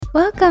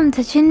Welcome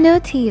to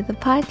Chindo Tea, the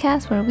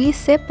podcast where we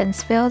sip and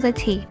spill the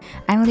tea.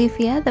 I'm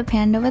Lifia, the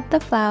panda with the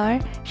flower.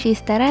 She's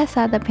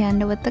Teresa, the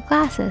panda with the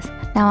glasses.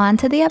 Now on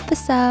to the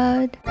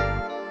episode.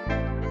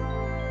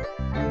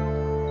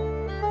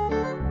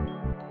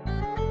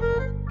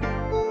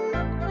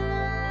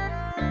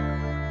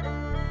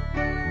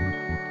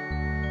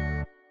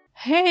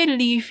 Hey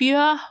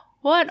Lifia,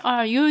 what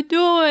are you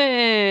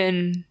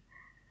doing?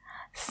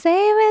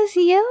 Same as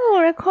you,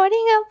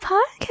 recording a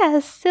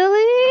podcast,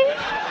 silly.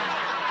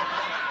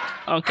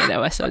 Okay, that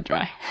was so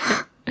dry.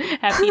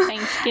 Happy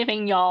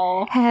Thanksgiving,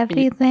 y'all.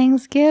 Happy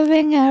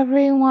Thanksgiving,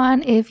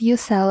 everyone, if you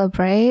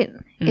celebrate.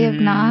 If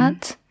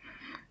not,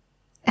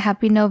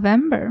 happy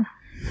November.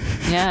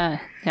 Yeah,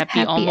 happy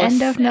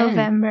end of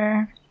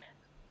November.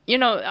 You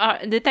know,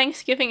 the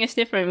Thanksgiving is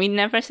different. We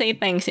never say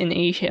thanks in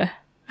Asia.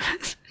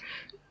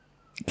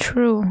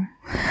 True.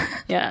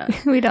 Yeah.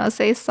 We don't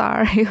say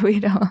sorry. We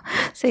don't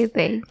say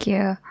thank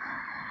you.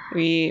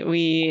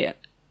 We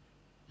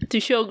to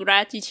show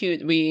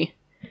gratitude, we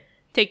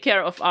take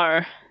care of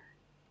our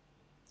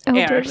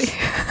heirs.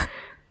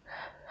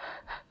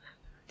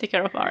 Take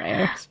care of our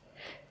heirs.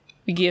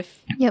 We give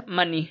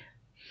money.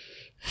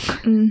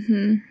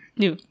 Mm-hmm.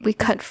 No. We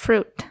cut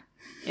fruit.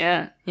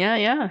 Yeah,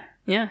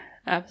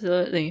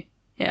 absolutely.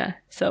 Yeah,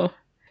 so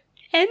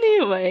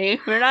anyway,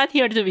 we're not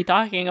here to be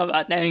talking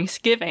about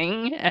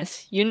Thanksgiving.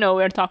 As you know,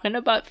 we're talking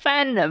about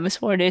fandoms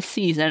for this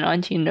season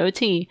on Chindo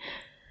Tea.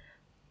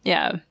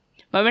 Yeah,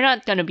 but we're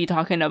not going to be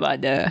talking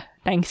about the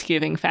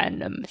Thanksgiving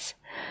fandoms.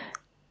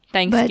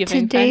 But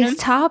today's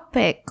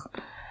topic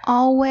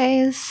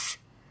always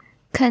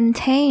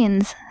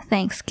contains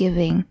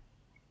Thanksgiving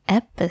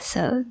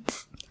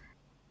episodes.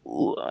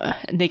 Ooh,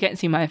 they can't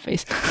see my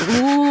face.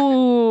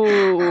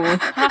 Ooh.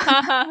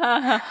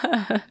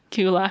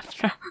 Cue laugh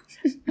track.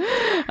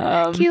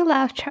 Cue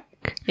laugh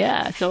track.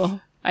 Yeah, so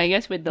I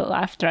guess with the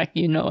laugh track,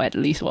 you know at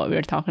least what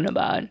we're talking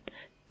about.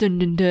 Dun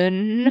dun dun.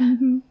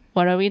 Mm-hmm.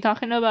 What are we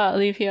talking about,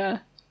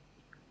 Olivia?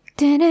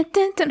 Dun, dun,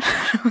 dun, dun.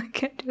 I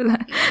can't do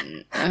that.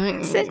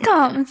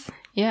 Sitcoms.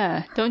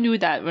 Yeah, don't do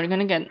that. We're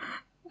gonna get...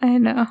 I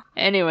know.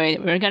 Anyway,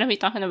 we're gonna be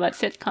talking about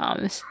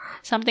sitcoms.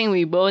 Something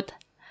we both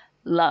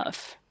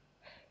love.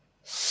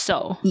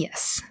 So.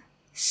 Yes.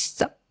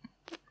 So,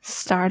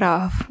 start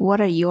off. What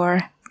are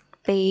your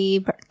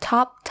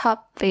top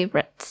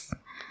favorites?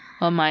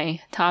 Well,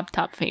 my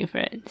top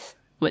favorites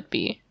would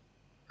be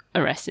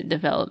Arrested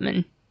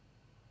Development,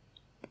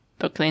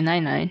 Brooklyn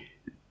Nine-Nine,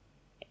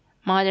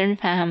 Modern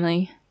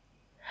Family,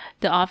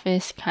 The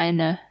Office,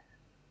 kinda,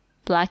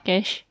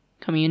 Blackish,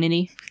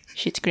 Community,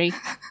 Schitt's Creek,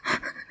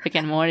 Rick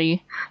and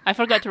Morty. I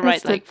forgot to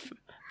write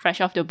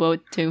Fresh Off the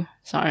Boat too.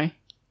 Sorry.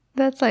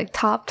 That's like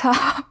top.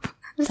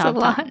 That's a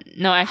lot. Top.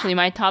 No, actually,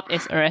 my top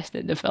is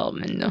Arrested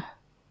Development though.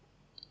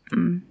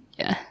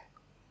 Yeah.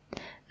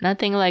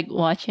 Nothing like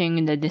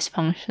watching the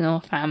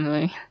dysfunctional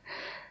family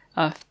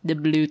of the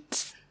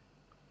Blutes.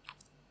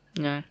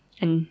 Yeah.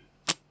 And,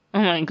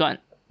 oh my god,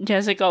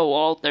 Jessica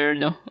Walter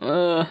though.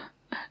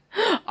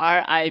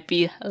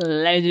 R.I.P.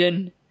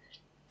 legend.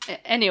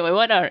 Anyway,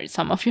 what are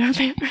some of your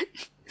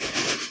favorites?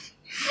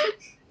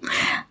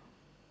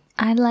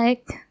 I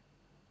like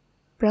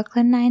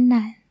Brooklyn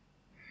Nine-Nine.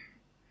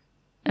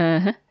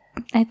 Uh-huh.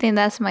 I think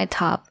that's my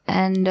top.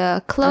 And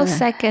close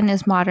second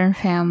is Modern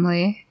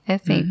Family. I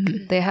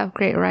think they have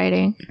great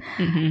writing.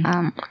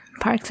 Mm-hmm.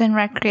 Parks and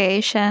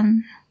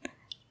Recreation.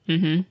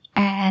 Mm-hmm.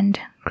 And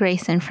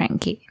Grace and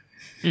Frankie.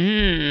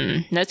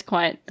 That's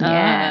quite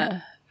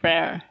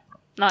rare.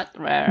 Not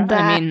rare.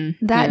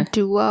 That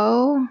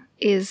duo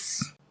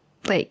is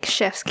like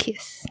chef's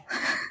kiss.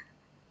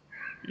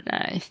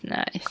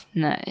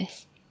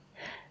 Nice.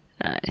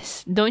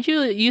 Don't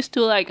you used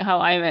to like How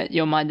I Met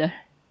Your Mother?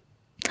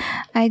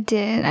 I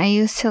did. I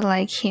used to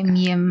like Him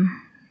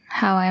Yim,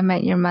 How I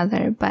Met Your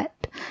Mother,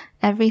 but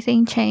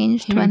everything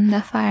changed when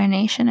the Fire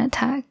Nation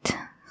attacked.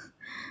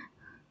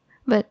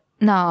 But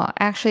no,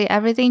 actually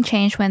everything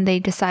changed when they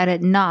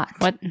decided not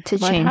to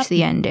change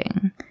the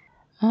ending.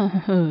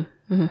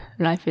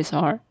 Life is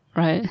hard,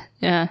 right?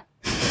 Yeah.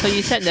 So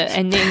you said the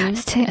ending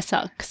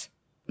sucks.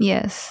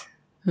 Yes.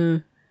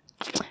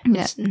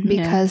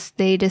 Because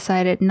they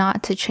decided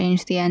not to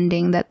change the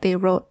ending that they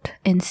wrote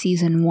in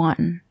season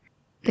 1.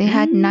 They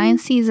had 9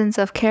 seasons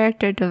of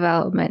character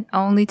development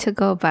only to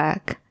go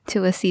back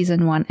to a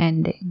season 1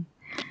 ending.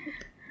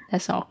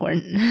 That's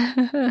awkward.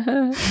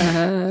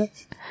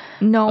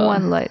 No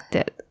one liked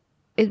it.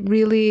 It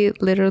really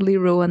literally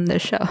ruined the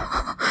show.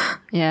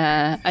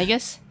 Yeah, I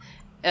guess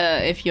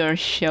if a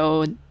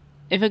show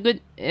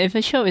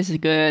is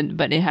good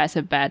but it has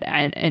a bad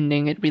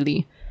ending, it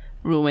really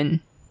ruins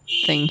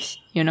things,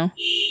 you know?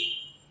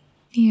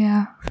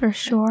 Yeah, for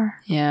sure.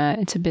 Yeah,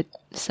 it's a bit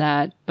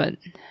sad, but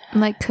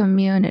like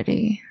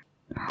Community.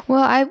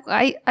 Well, I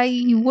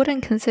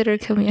wouldn't consider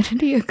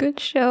Community a good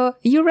show.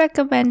 You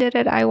recommended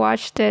it, I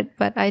watched it,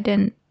 but I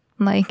didn't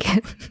like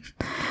it.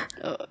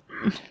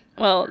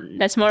 Well,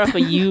 that's more of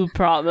a you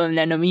problem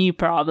than a me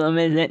problem,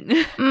 isn't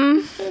it?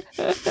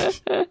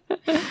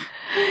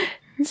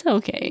 It's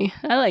okay.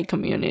 I like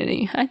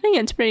Community. I think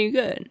it's pretty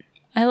good.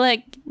 I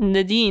like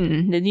the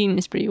Dean. The Dean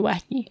is pretty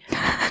wacky.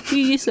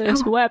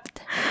 Jesus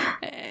wept.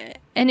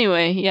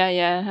 Anyway,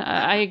 yeah,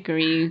 I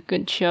agree.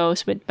 Good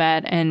shows with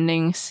bad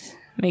endings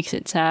makes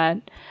it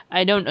sad.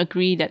 I don't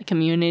agree that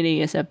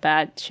Community is a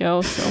bad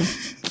show, so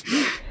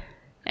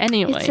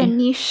anyway. It's a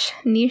niche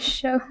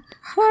show.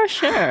 For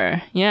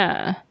sure,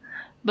 yeah.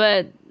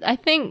 But I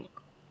think,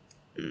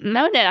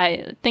 now that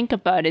I think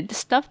about it, the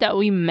stuff that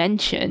we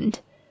mentioned,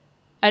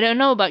 I don't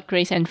know about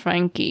Grace and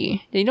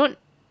Frankie.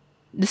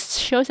 The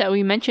shows that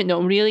we mentioned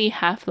don't really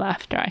have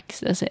laugh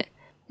tracks, does it?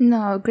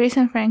 No, Grace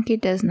and Frankie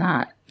does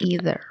not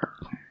either.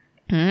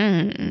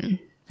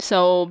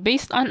 So,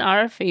 based on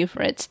our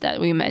favorites that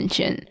we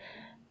mentioned,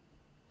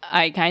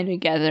 I kind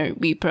of gather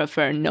we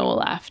prefer no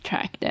laugh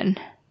track then.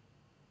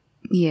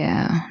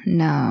 Yeah,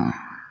 no.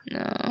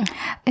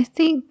 I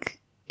think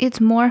it's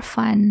more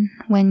fun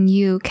when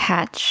you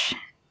catch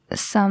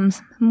some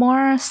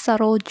more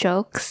subtle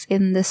jokes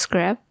in the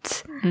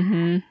script.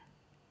 Mm-hmm.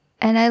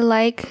 And I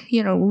like,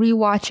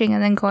 rewatching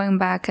and then going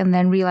back and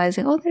then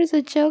realizing, oh, there's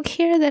a joke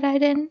here that I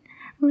didn't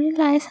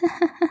realize.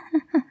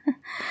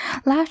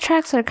 Laugh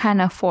tracks are kind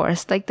of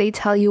forced. Like, they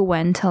tell you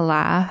when to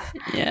laugh.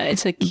 Yeah,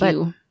 it's a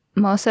cue. But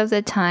most of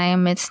the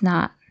time, it's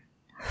not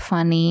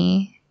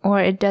funny, or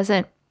it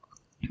doesn't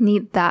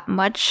need that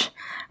much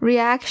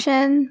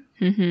reaction.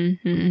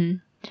 Mm-hmm.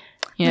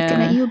 Yeah.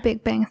 Looking at you,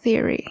 Big Bang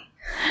Theory.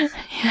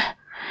 Yeah,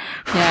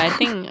 I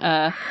think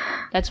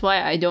that's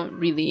why I don't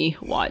really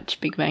watch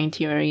Big Bang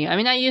Theory. I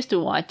mean, I used to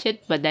watch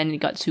it, but then it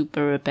got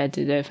super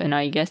repetitive, and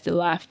I guess the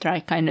laugh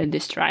track kind of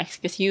distracts,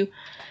 because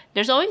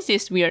there's always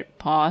this weird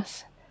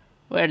pause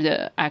where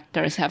the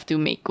actors have to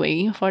make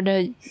way for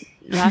the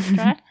laugh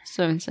track.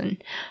 So it's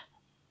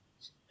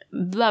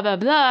blah blah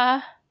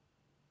blah,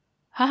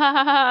 ha ha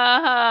ha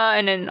ha ha,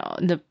 and then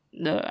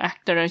the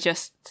actor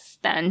just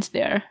stands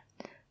there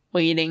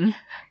waiting.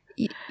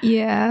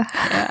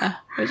 Yeah,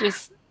 which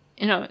is,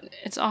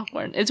 it's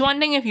awkward. It's one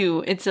thing if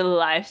it's a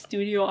live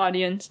studio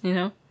audience,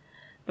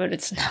 but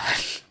it's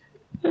not.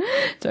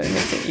 So it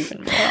makes it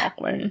even more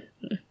awkward.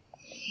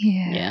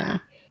 Yeah.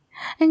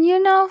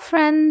 And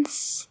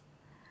Friends,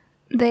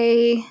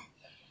 they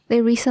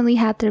recently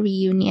had the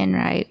reunion,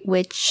 right?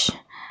 Which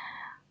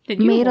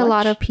made a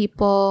lot of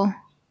people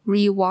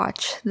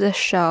rewatch the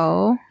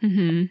show.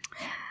 Mm-hmm.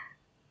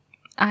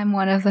 I'm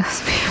one of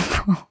those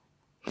people.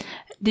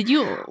 Did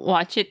you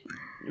watch it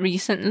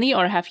recently,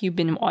 or have you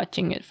been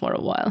watching it for a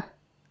while?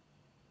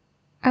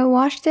 I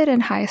watched it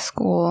in high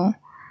school.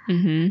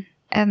 Mm-hmm.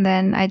 And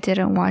then I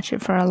didn't watch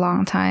it for a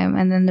long time.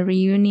 And then the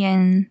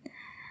reunion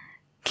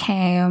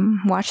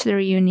came, watched the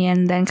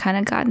reunion, then kind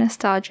of got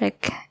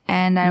nostalgic,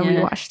 and I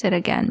rewatched it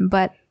again.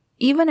 But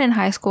even in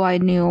high school, I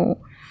knew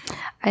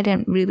I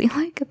didn't really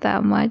like it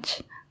that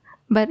much.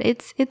 But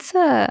it's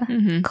a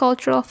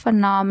cultural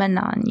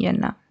phenomenon,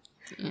 Yeah.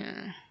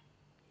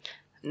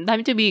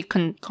 Time to be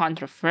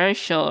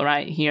controversial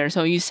right here.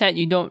 So you said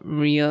you don't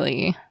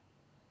really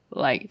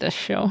like the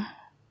show.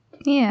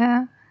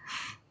 Yeah.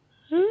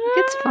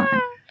 It's fine.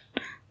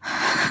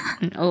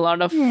 A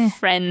lot of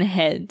friend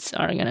heads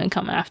are gonna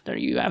come after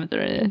you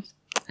after this.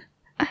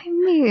 I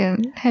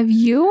mean, have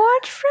you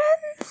watched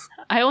Friends?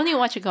 I only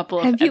watch a couple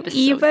of episodes. Have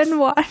you even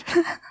watched?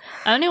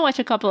 I only watched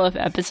a couple of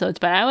episodes,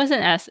 but I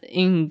wasn't as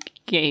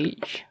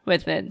engaged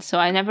with it, so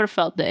I never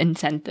felt the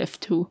incentive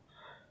to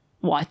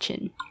watch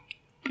it.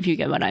 If you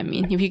get what I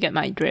mean. If you get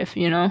my drift,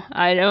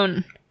 I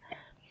don't...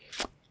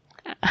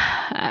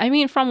 I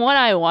mean, from what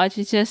I watch,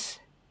 it's just...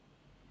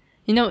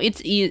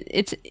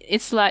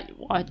 it's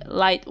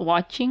light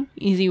watching,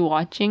 easy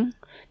watching.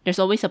 There's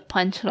always a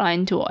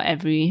punchline to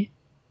every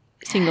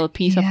single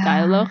piece of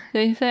dialogue,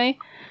 they say.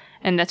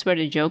 And that's where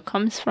the joke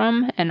comes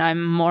from. And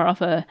I'm more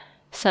of a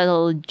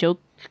subtle joke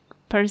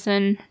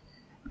person,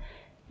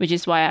 which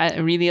is why I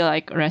really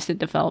like Arrested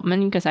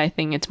Development, because I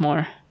think it's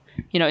more,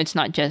 it's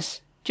not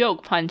just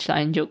joke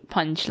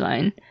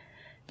punchline.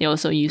 They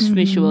also use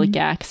visual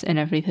gags and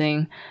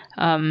everything.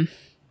 But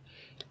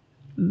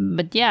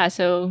yeah,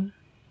 so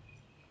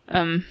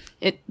but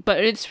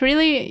it's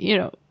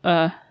really,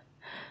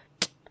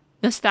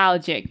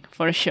 nostalgic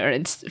for sure.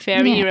 It's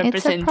very representative.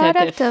 It's a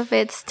product of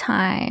its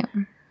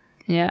time.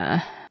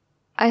 Yeah.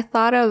 I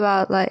thought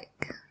about,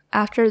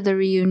 after the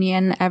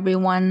reunion,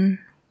 everyone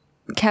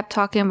kept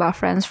talking about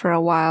Friends for a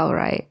while,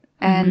 right?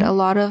 And a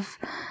lot of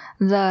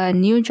the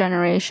new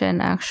generation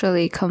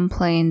actually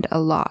complained a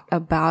lot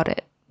about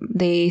it.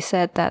 They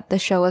said that the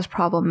show was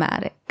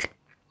problematic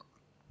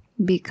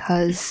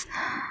because,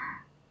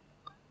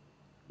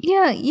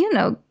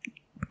 they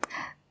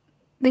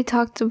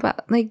talked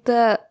about,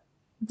 the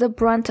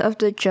brunt of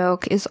the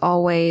joke is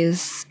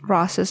always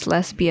Ross's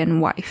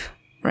lesbian wife,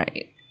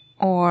 right?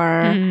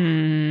 Or,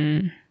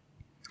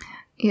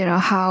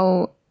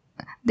 how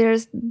there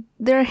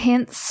are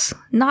hints,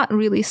 not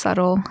really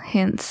subtle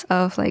hints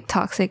of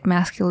toxic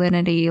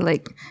masculinity,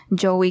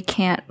 Joey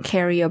can't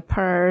carry a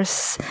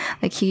purse,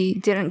 he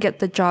didn't get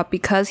the job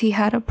because he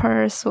had a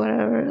purse,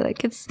 whatever,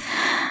 it's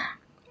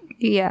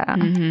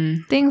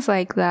things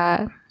like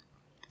that.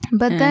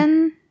 But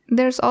then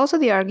there's also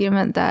the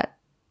argument that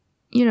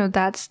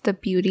that's the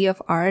beauty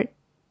of art,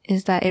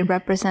 is that it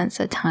represents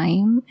a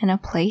time and a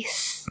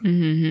place.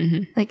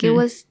 Like, it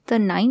was the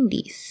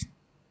 90s.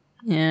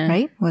 Yeah.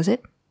 Right? Was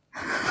it?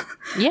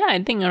 Yeah,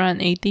 I think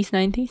around 80s,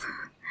 90s.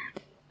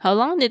 How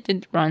long did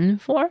it run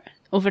for?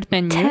 Over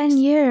 10 years? 10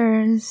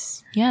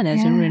 years. Yeah,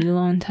 that's a really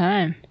long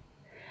time.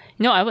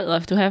 I would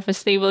love to have a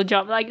stable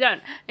job like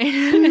that.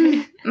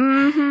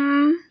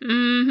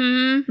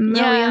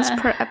 Millions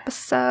per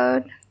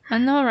episode. I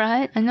know,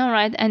 right?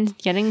 And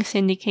getting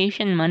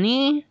syndication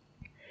money.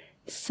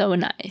 So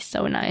nice,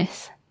 so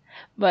nice.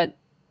 But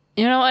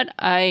you know what?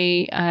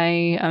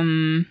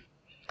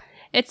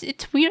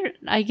 It's weird,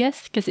 I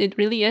guess, because it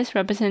really is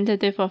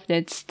representative of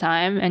its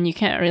time, and you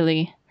can't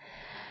really.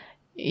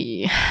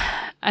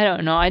 I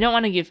don't know. I don't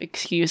want to give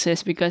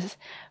excuses because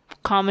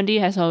comedy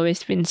has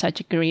always been such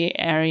a gray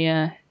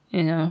area,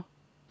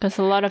 because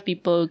a lot of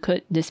people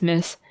could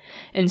dismiss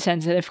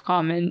insensitive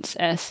comments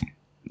as,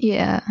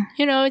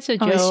 it's a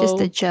joke. It's just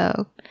a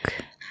joke.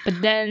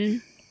 But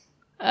then,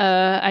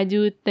 I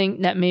do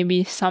think that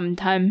maybe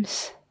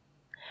sometimes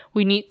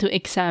we need to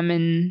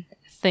examine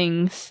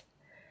things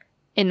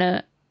in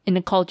a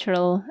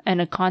cultural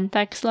and a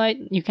context light.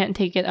 You can't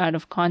take it out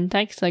of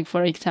context. Like,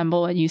 for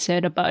example, what you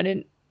said about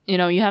it,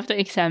 you have to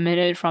examine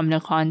it from the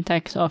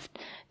context of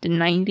the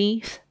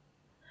 90s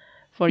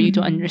for you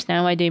to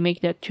understand why they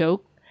make that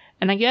joke.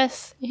 And I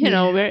guess,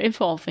 we're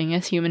evolving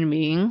as human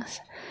beings.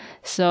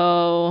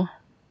 So,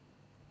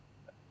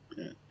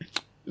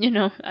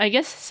 I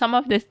guess some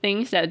of the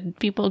things that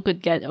people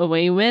could get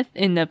away with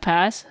in the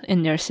past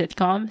in their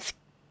sitcoms,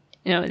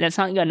 that's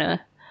not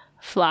gonna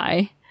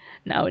fly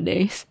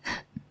nowadays.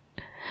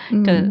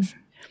 Because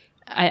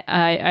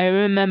I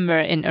remember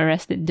in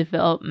Arrested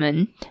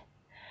Development,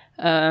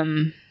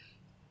 there's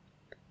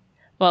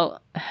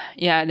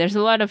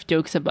a lot of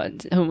jokes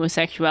about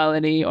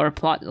homosexuality or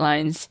plot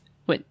lines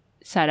with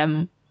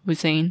Saddam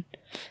Hussein.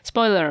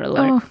 Spoiler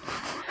alert.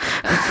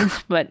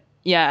 But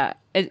yeah,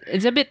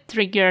 it's a bit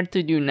trickier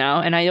to do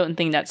now, and I don't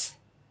think that's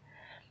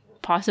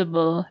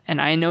possible.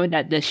 And I know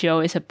that the show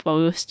is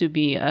supposed to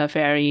be a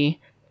very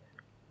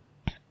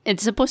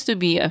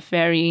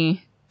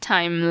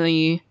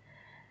timely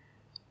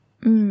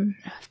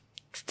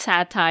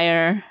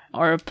satire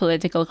or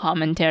political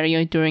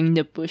commentary during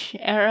the Bush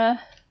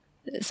era.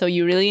 So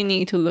you really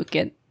need to look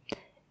at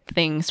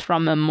things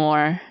from a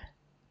more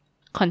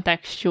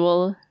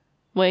contextual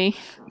way.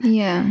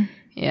 Yeah.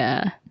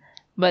 Yeah.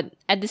 But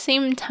at the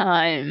same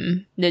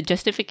time, the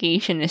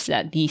justification is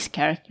that these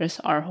characters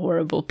are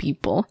horrible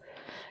people.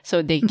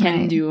 So they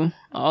can do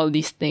all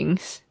these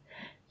things.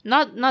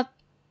 Not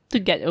to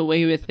get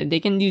away with it. They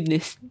can do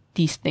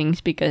these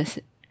things because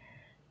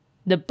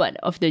the butt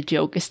of the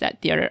joke is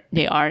that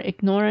they are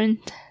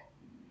ignorant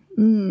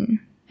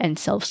and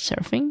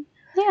self-serving.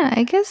 Yeah,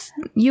 I guess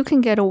you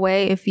can get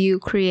away if you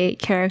create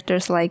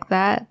characters like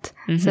that.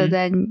 So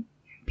then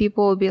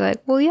people will be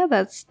like, well, yeah,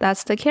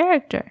 that's the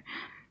character.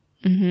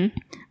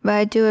 But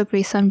I do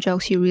agree, some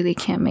jokes you really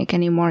can't make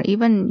anymore.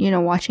 Even,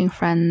 watching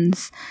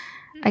Friends,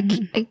 like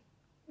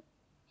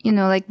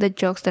the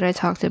jokes that I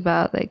talked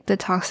about, like the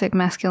toxic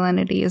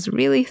masculinity is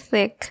really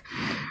thick.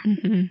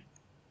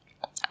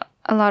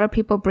 A lot of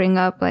people bring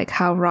up like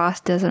how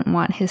Ross doesn't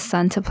want his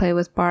son to play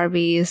with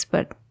Barbies,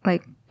 but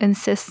like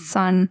insists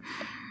on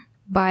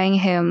buying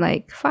him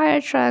like fire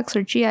trucks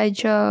or G.I.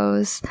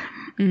 Joes.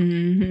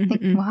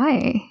 Like,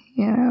 why?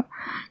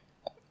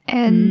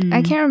 And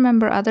I can't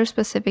remember other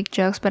specific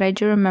jokes, but I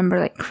do remember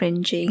like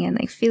cringing and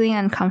like feeling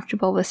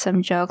uncomfortable with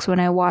some jokes when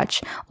I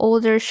watch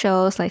older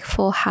shows like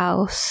Full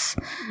House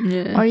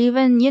or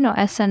even,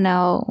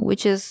 SNL,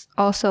 which is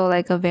also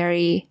like a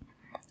very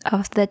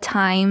of the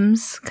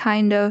times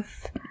kind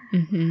of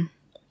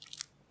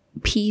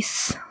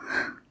piece.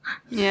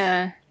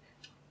 Yeah.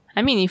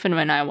 I mean, even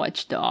when I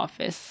watched The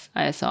Office,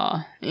 I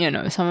saw,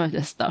 some of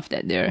the stuff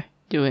that they're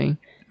doing.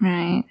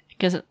 Right.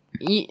 Because,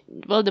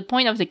 the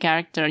point of the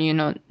character,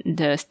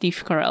 the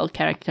Steve Carell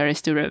character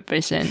is to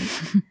represent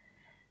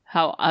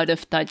how out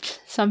of touch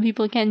some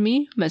people can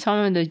be. But some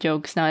of the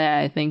jokes, now that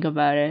I think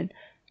about it,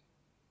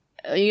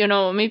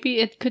 maybe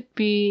it could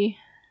be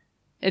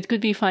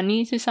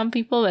funny to some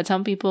people, but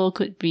some people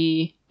could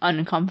be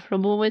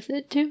uncomfortable with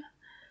it too.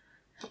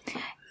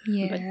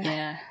 Yeah. But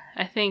yeah,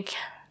 I think...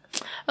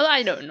 Well,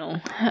 I don't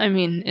know. I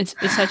mean, it's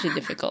such a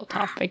difficult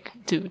topic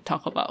to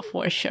talk about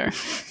for sure.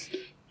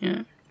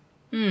 Yeah.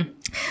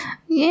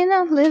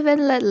 Live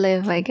and let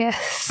live, I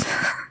guess.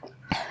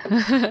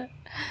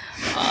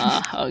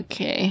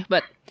 Okay.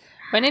 But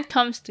when it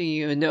comes to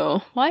you,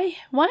 though, why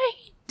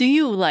do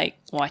you like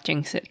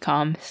watching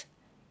sitcoms?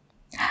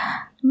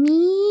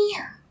 Me?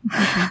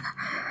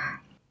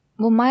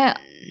 Well,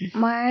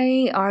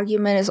 my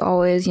argument is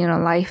always,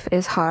 life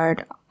is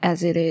hard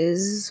as it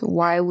is.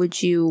 Why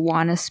would you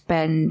want to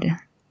spend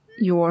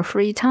your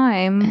free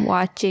time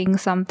watching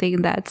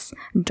something that's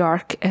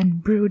dark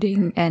and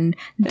brooding and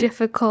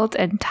difficult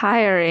and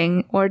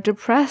tiring or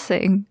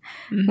depressing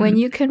when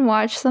you can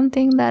watch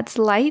something that's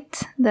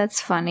light,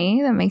 that's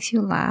funny, that makes you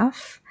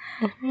laugh,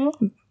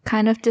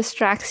 kind of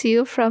distracts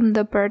you from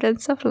the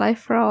burdens of life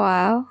for a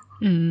while?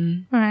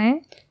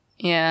 Right?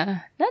 Yeah,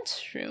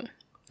 that's true,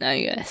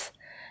 I guess.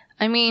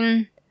 I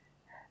mean,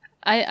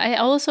 I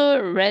also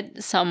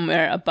read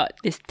somewhere about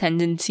this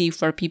tendency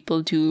for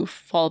people to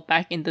fall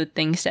back into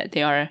things that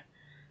they are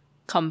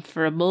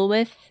comfortable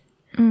with.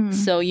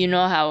 So you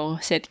know how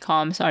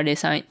sitcoms are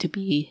designed to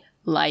be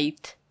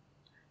light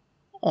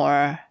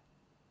or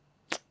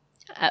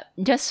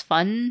just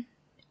fun.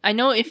 I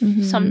know if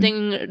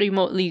something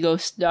remotely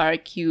goes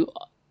dark, you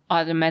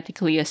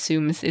automatically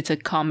assumes it's a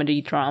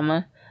comedy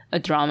drama, a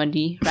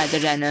dramedy rather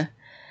than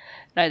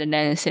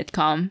a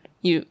sitcom.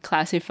 You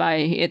classify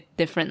it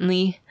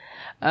differently.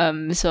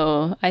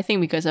 So I think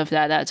because of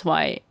that, that's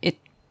why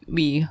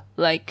we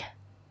like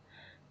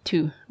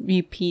to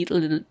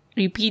repeatedly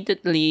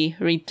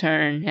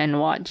return and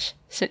watch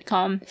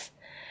sitcoms.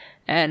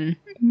 And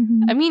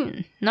I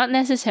mean, not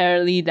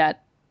necessarily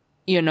that,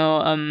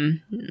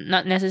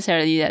 not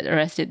necessarily that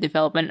Arrested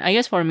Development. I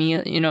guess for me,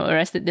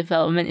 Arrested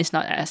Development is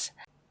not as,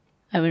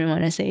 I wouldn't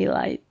want to say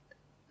light.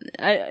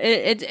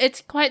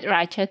 It's quite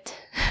ratchet,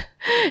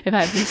 if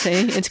I have to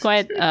say. It's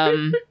quite,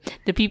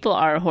 the people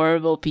are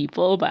horrible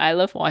people, but I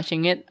love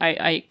watching it.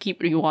 I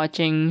keep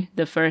rewatching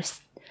the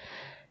first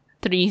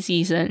 3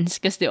 seasons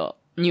because the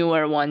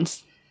newer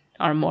ones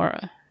are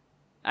more,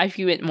 I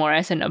view it more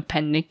as an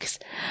appendix,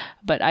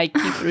 but I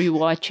keep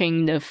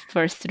rewatching the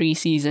first 3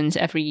 seasons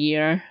every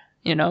year,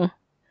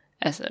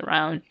 as a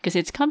round, because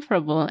it's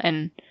comfortable,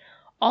 and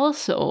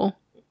also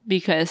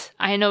because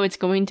I know it's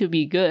going to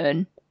be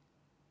good.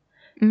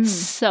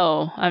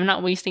 So I'm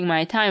not wasting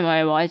my time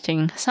by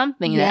watching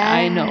something that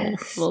I know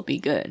will be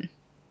good.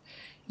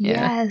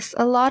 Yeah. Yes,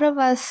 a lot of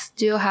us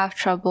do have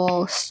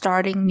trouble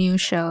starting new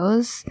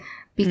shows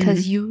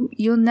because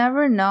you'll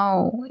never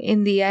know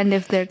in the end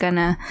if they're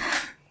gonna,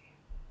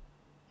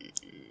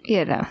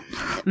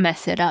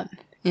 mess it up.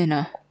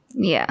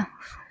 Yeah.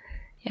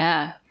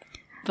 Yeah,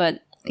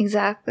 but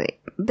exactly.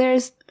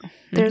 There's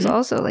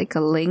also like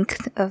a link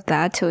of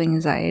that to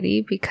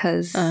anxiety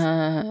because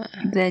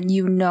then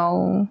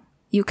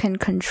you can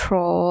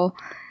control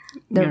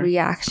the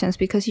reactions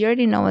because you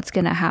already know what's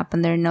going to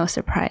happen. There are no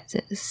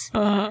surprises.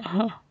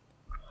 Yeah.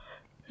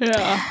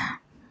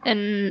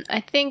 And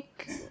I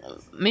think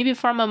maybe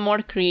from a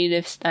more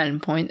creative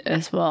standpoint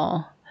as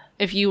well,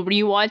 if you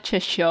rewatch a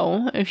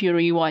show, if you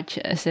rewatch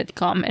a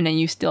sitcom and then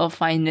you still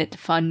find it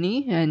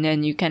funny, and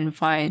then you can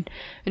find,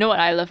 what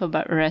I love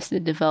about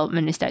Arrested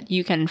Development is that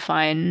you can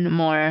find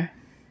more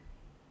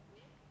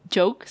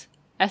jokes,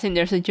 as in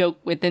there's a joke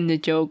within the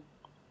joke.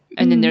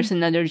 And then there's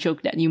another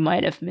joke that you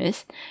might have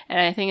missed. And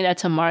I think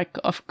that's a mark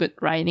of good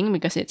writing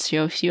because it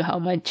shows you how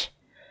much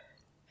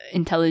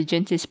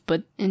intelligence is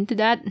put into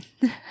that.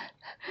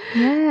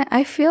 Yeah,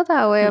 I feel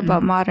that way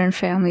about Modern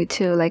Family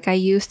too. Like I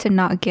used to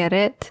not get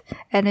it.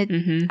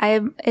 And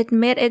I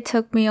admit it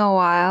took me a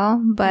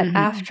while. But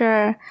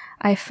after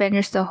I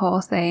finished the whole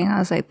thing, I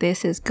was like,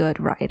 this is good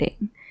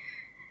writing.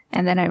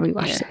 And then I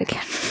rewatched it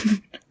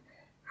again.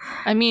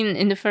 I mean,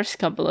 in the first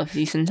couple of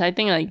seasons, I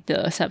think like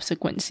the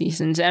subsequent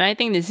seasons, and I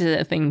think this is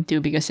a thing too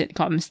because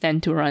sitcoms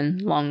tend to run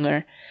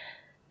longer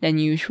than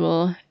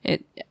usual.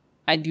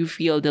 I do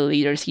feel the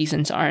later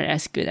seasons aren't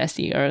as good as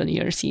the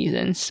earlier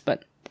seasons,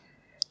 but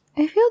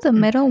I feel the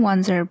middle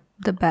ones are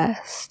the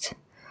best.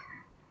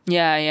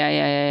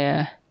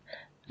 Yeah.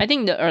 I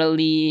think the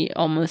early,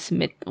 almost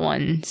mid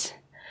ones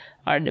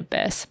are the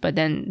best, but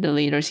then the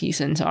later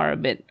seasons are a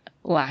bit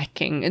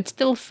lacking. It's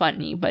still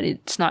funny, but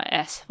it's not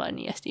as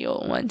funny as the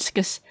old ones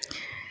because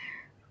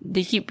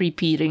they keep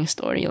repeating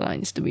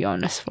storylines, to be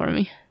honest, for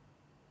me.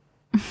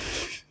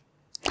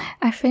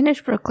 I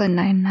finished Brooklyn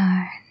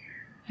Nine-Nine.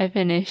 I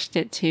finished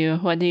it too.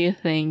 What do you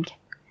think?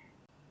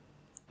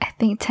 I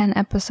think 10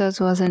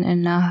 episodes wasn't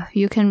enough.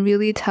 You can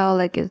really tell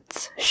like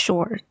it's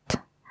short.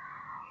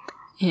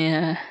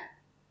 Yeah.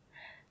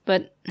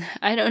 But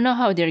I don't know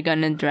how they're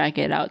gonna drag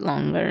it out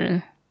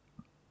longer.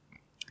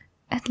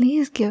 At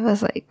least give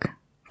us like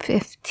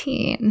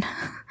 15.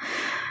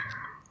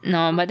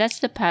 No, but that's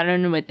the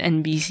pattern with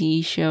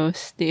NBC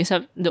shows.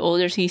 The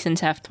older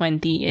seasons have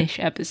 20-ish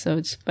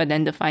episodes, but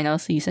then the final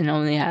season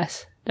only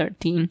has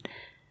 13.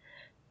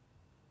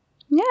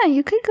 Yeah,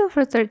 you could go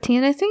for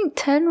 13. I think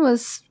 10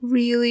 was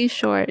really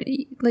short.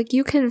 Like,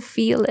 you can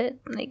feel it.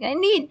 Like, I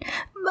need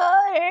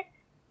more.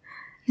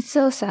 It's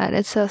so sad.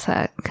 It's so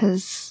sad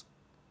because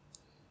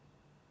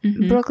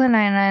Brooklyn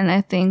Nine-Nine,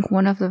 I think,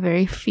 one of the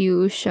very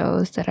few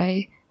shows that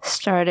I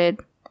started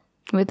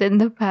within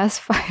the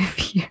past 5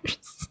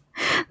 years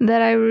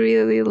that I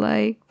really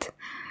liked.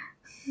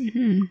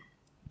 And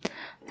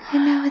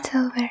now it's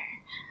over.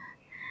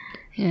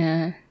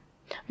 Yeah.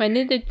 When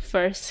did it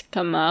first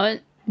come out?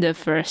 The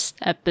first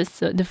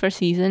episode, the first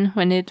season?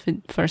 When did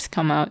it first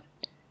come out?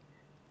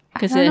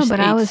 I don't know, but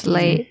I was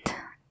late.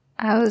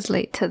 I was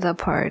late to the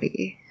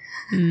party.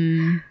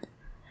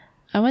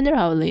 I wonder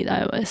how late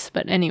I was,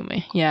 but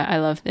anyway, yeah, I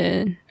loved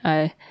it.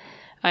 I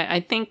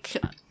think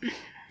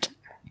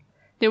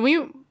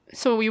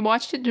we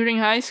watched it during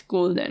high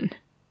school then.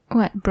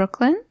 What,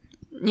 Brooklyn?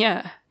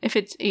 Yeah, if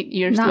it's 8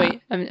 years.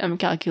 Wait, I'm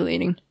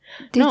calculating.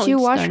 Did you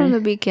watch from the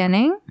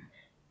beginning?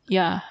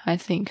 Yeah, I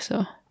think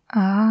so.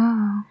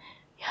 Oh.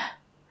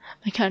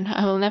 I can't.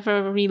 I will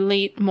never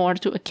relate more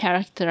to a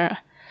character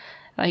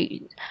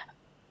like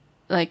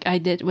I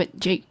did with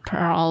Jake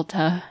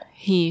Peralta.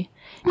 He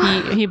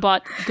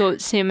bought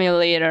Goat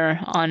Simulator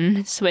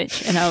on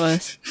Switch, and I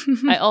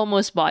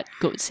almost bought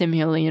Goat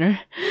Simulator.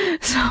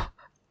 So,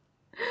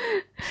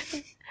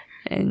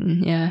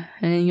 and yeah,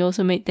 and he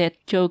also made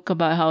that joke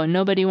about how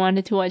nobody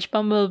wanted to watch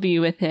Bumblebee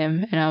with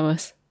him, and I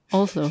was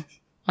also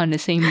on the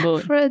same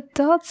boat. For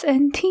adults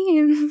and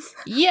teens.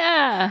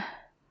 Yeah,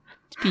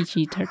 it's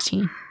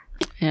PG-13.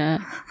 Yeah.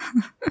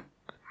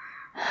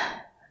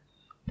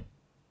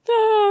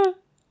 I'm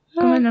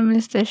gonna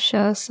miss this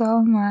show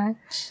so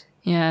much.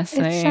 Yeah,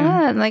 same. It's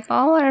sad. Like,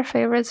 all our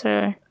favorites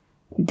are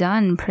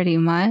done pretty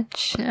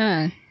much.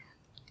 Yeah.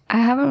 I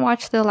haven't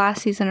watched the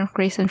last season of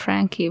Grace and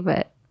Frankie,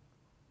 but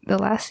the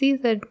last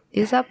season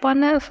is up on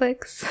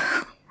Netflix.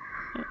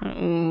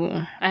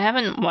 Ooh, I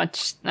haven't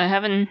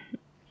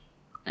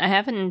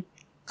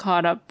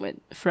caught up with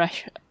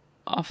Fresh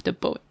Off the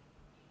Boat.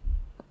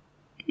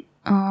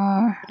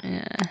 Yeah.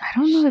 I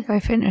don't know if I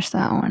finished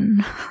that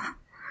one.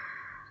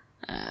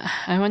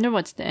 I wonder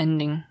what's the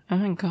ending. Oh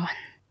my god.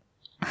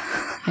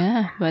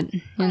 Yeah, but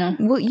you know.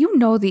 Well, you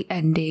know the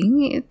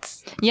ending.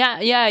 It's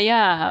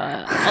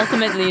Yeah.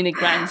 Ultimately, in the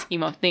grand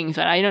scheme of things,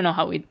 but I don't know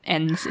how it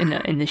ends in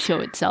the show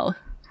itself.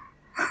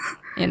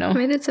 You know. I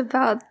mean, it's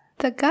about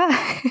the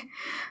guy.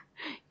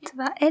 It's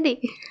about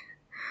Eddie.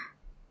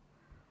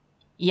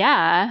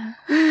 Yeah.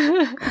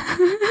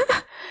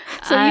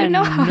 So you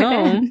know how it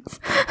ends.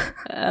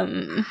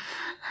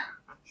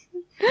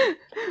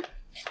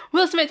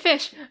 Will Smith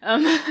fish.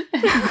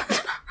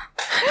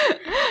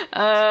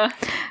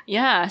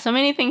 Yeah, so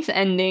many things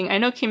ending. I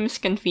know Kim's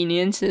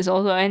Convenience is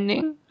also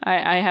ending.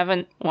 I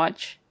haven't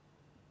watched.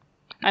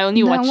 I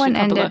only watched that one a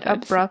couple ended of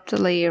episodes.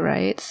 abruptly,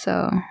 right?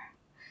 So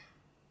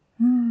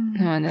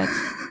No,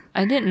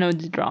 I didn't know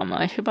the drama.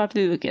 I should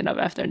probably look it up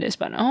after this,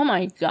 but oh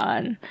my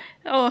god.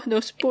 Oh,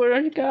 those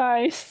poor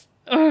guys.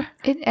 Ugh.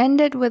 it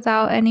ended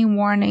without any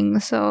warning,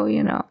 so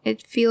you know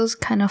it feels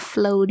kind of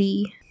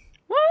floaty.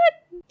 What?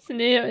 So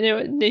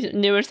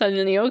they were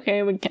suddenly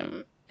okay with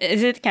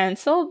Is it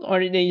cancelled, or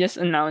did they just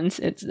announce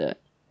it's the...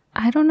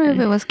 I don't know if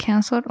it was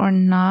canceled or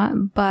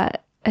not,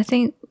 but I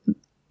think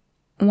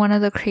one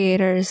of the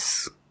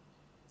creators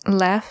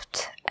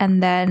left,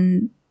 and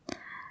then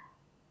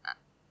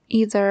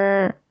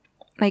either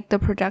like the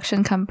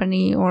production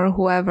company or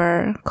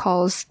whoever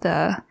calls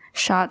the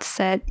shots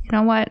said, you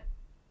know what,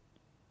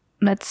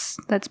 let's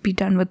be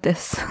done with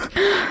this.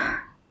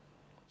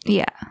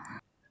 Yeah.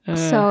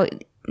 So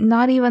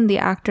not even the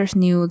actors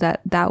knew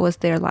that was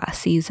their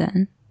last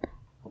season.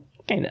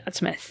 Okay,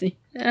 that's messy.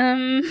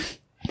 Yeah,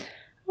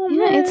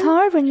 it's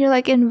hard when you're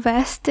like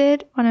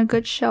invested on a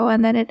good show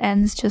and then it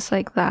ends just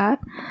like that.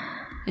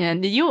 Yeah,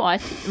 did you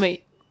watch...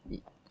 Wait.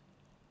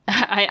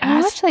 I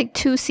watched like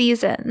 2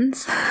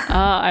 seasons.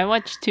 I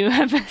watched 2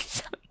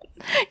 episodes.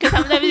 Because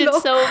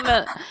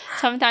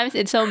sometimes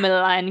it's so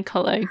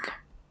melancholic.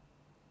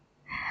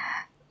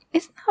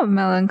 It's not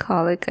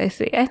melancholic, I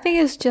think. I think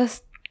it's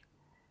just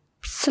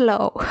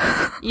slow.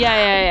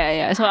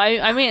 Yeah. So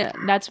I mean,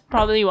 that's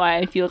probably why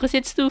I feel, because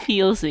it's too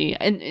feelsy.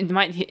 It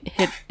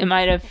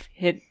might have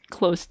hit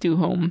close to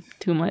home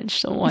too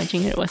much. So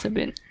watching it was a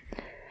bit.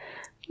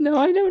 No,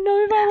 I don't know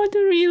if I want to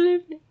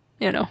relive it.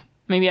 You know,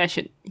 maybe I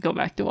should go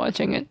back to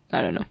watching it.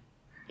 I don't know.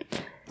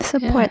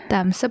 Support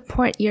them.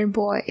 Support your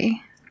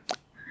boy.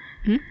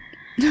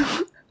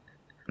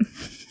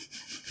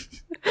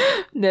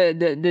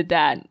 The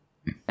dad.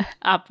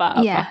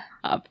 Appa. Yeah.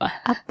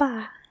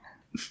 Appa.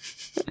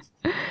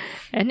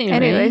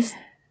 Anyways.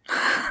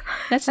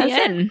 That's the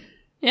end.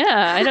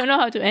 Yeah, I don't know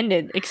how to end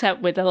it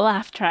except with a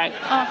laugh track.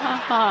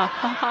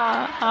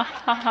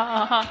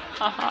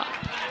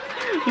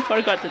 We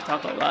forgot to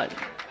talk about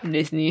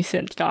Disney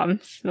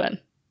sitcoms,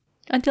 but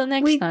until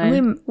next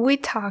time. We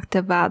talked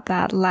about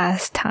that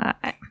last time.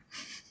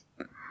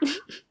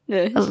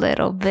 A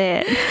little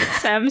bit.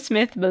 Sam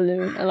Smith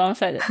balloon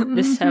alongside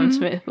the Sam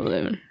Smith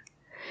balloon.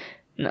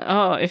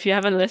 No, if you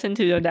haven't listened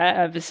to that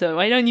episode,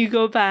 why don't you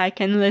go back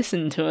and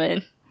listen to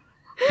it?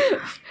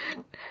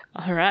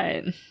 All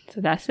right,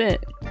 so that's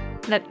it.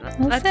 Let's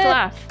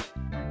laugh.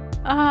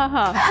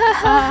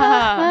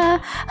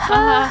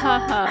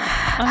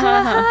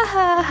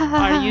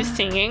 Are you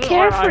singing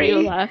or are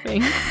you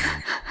laughing?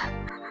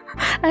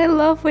 I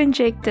love when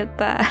Jake did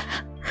that.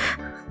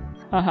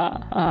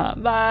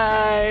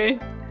 Bye.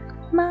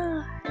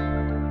 Bye.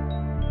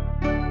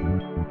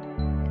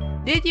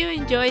 Did you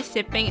enjoy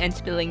sipping and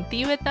spilling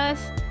tea with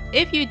us?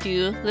 If you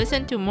do,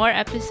 listen to more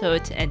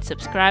episodes and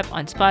subscribe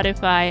on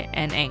Spotify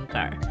and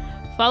Anchor.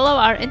 Follow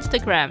our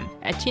Instagram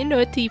at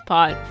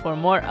ChindoTeapot for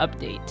more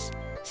updates.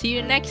 See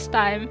you next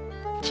time.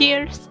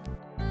 Cheers!